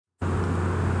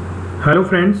Hello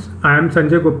friends, I am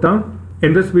Sanjay Gupta.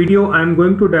 In this video, I am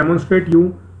going to demonstrate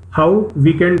you how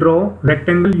we can draw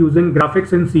rectangle using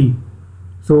graphics in C.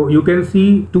 So you can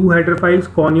see two header files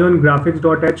conio and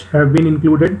graphics.h have been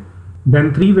included.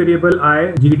 Then three variable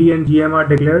I, gd and gm are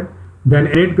declared. Then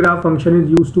initGraph function is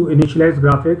used to initialize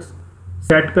graphics.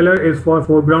 Set color is for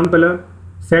foreground color.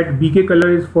 Set bk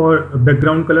color is for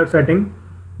background color setting.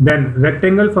 Then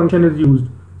rectangle function is used.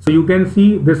 So you can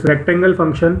see this rectangle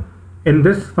function. In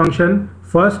this function,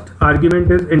 first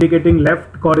argument is indicating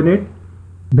left coordinate,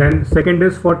 then second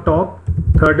is for top,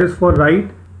 third is for right,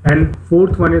 and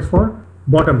fourth one is for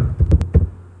bottom.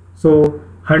 So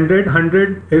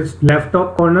 100 is left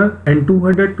top corner and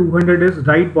 200 is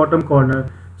right bottom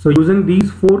corner. So using these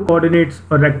four coordinates,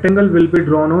 a rectangle will be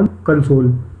drawn on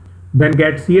console. Then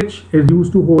get ch is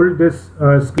used to hold this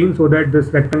screen so that this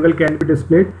rectangle can be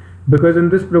displayed, because in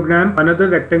this program another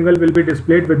rectangle will be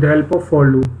displayed with the help of for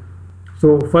loop.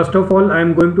 So first of all, I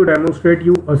am going to demonstrate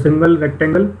you a single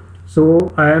rectangle. So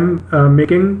I am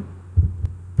making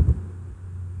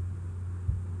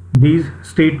these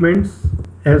statements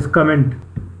as comment.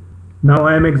 Now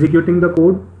I am executing the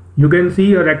code. You can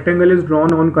see a rectangle is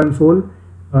drawn on console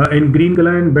in green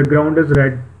color and background is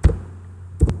red.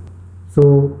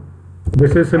 So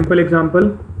this is simple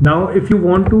example. Now if you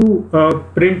want to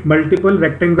print multiple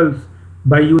rectangles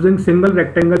by using single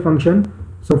rectangle function,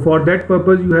 so for that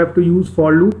purpose you have to use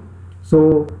for loop.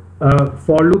 So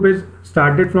for loop is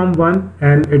started from 1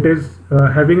 and it is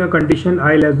having a condition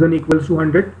I less than equals to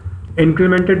 100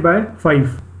 incremented by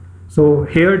 5. So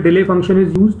here delay function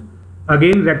is used.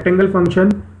 Again rectangle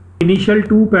function, initial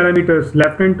two parameters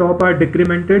left and top are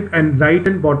decremented and right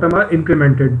and bottom are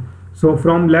incremented. So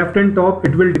from left and top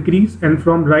it will decrease and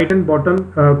from right and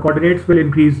bottom coordinates will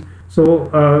increase.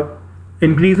 So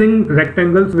increasing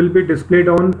rectangles will be displayed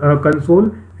on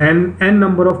console and n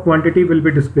number of quantity will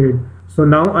be displayed. So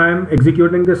now I am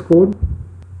executing this code.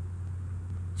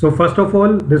 So first of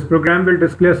all, this program will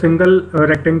display a single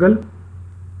rectangle.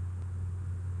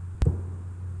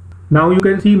 Now you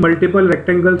can see multiple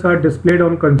rectangles are displayed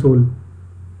on console.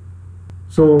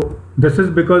 So this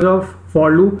is because of for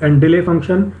loop and delay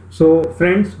function. So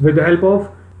friends, with the help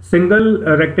of single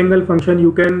rectangle function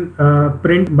you can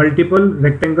print multiple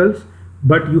rectangles,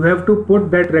 but you have to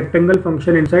put that rectangle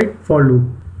function inside for loop.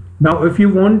 Now if you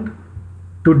want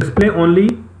to display only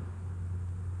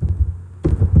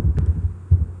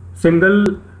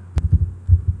single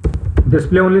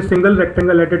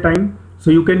rectangle at a time, so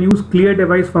you can use clear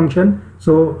device function.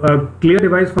 So clear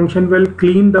device function will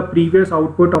clean the previous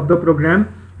output of the program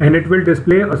and it will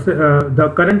display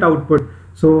the current output.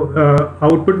 So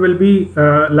output will be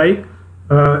like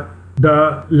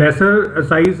the lesser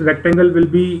size rectangle will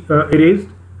be erased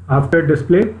after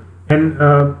display and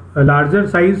a larger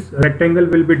size rectangle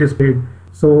will be displayed.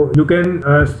 So you can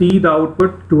see the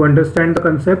output to understand the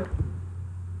concept.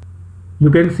 You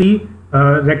can see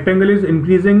rectangle is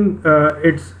increasing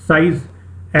its size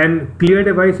and clear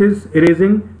device is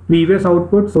erasing previous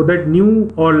output so that new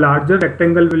or larger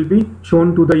rectangle will be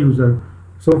shown to the user.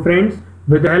 So friends,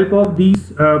 with the help of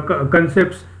these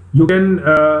concepts, you can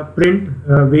print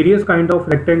various kind of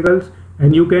rectangles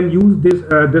and you can use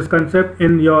this concept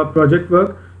in your project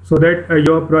work so that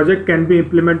your project can be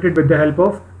implemented with the help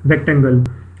of rectangle.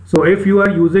 So if you are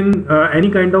using any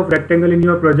kind of rectangle in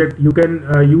your project, you can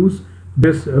use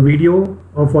this video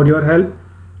for your help.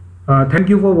 Thank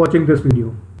you for watching this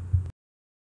video.